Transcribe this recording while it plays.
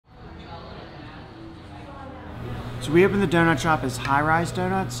So we opened the donut shop as High Rise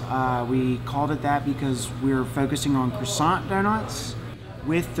Donuts. We called it that because we were focusing on croissant donuts.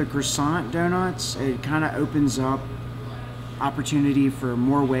 With the croissant donuts, it kind of opens up opportunity for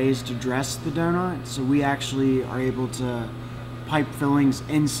more ways to dress the donut. So we actually are able to pipe fillings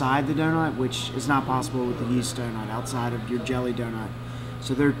inside the donut, which is not possible with the yeast donut outside of your jelly donut.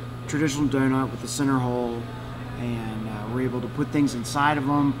 So they're traditional donut with the center hole, and we're able to put things inside of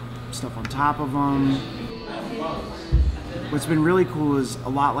them, stuff on top of them. What's been really cool is a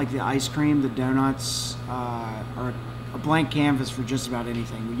lot like the ice cream, the donuts are a blank canvas for just about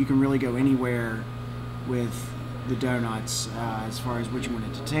anything. You can really go anywhere with the donuts as far as what you want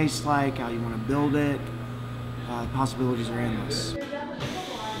it to taste like, how you want to build it. The possibilities are endless.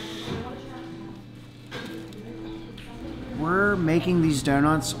 We're making these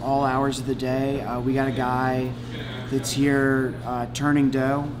donuts all hours of the day. We got a guy that's here turning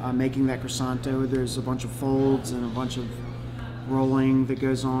dough, making that croissant dough. There's a bunch of folds and a bunch of rolling that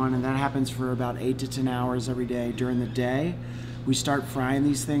goes on, and that happens for about 8 to 10 hours every day during the day. We start frying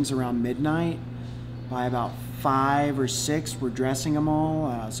these things around midnight. By about 5 or 6, we're dressing them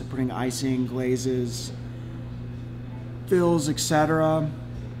all, so putting icing, glazes, fills, etc.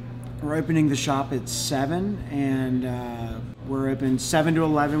 We're opening the shop at 7, and we're open 7 to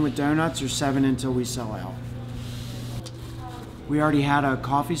 11 with donuts, or 7 until we sell out. We already had a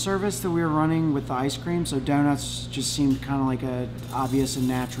coffee service that we were running with the ice cream, so donuts just seemed kind of like an obvious and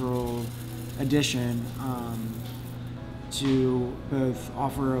natural addition to both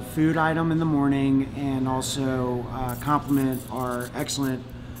offer a food item in the morning and also complement our excellent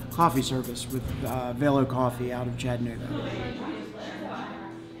coffee service with Velo Coffee out of Chattanooga.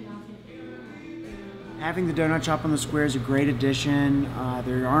 Having the donut shop on the square is a great addition.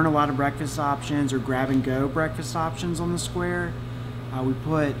 There aren't a lot of breakfast options or grab-and-go breakfast options on the square. We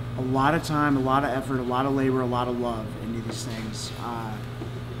put a lot of time, a lot of effort, a lot of labor, a lot of love into these things.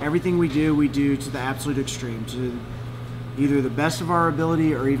 Everything we do to the absolute extreme, to either the best of our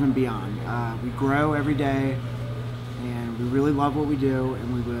ability or even beyond. We grow every day, and we really love what we do,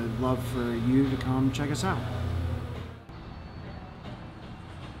 and we would love for you to come check us out.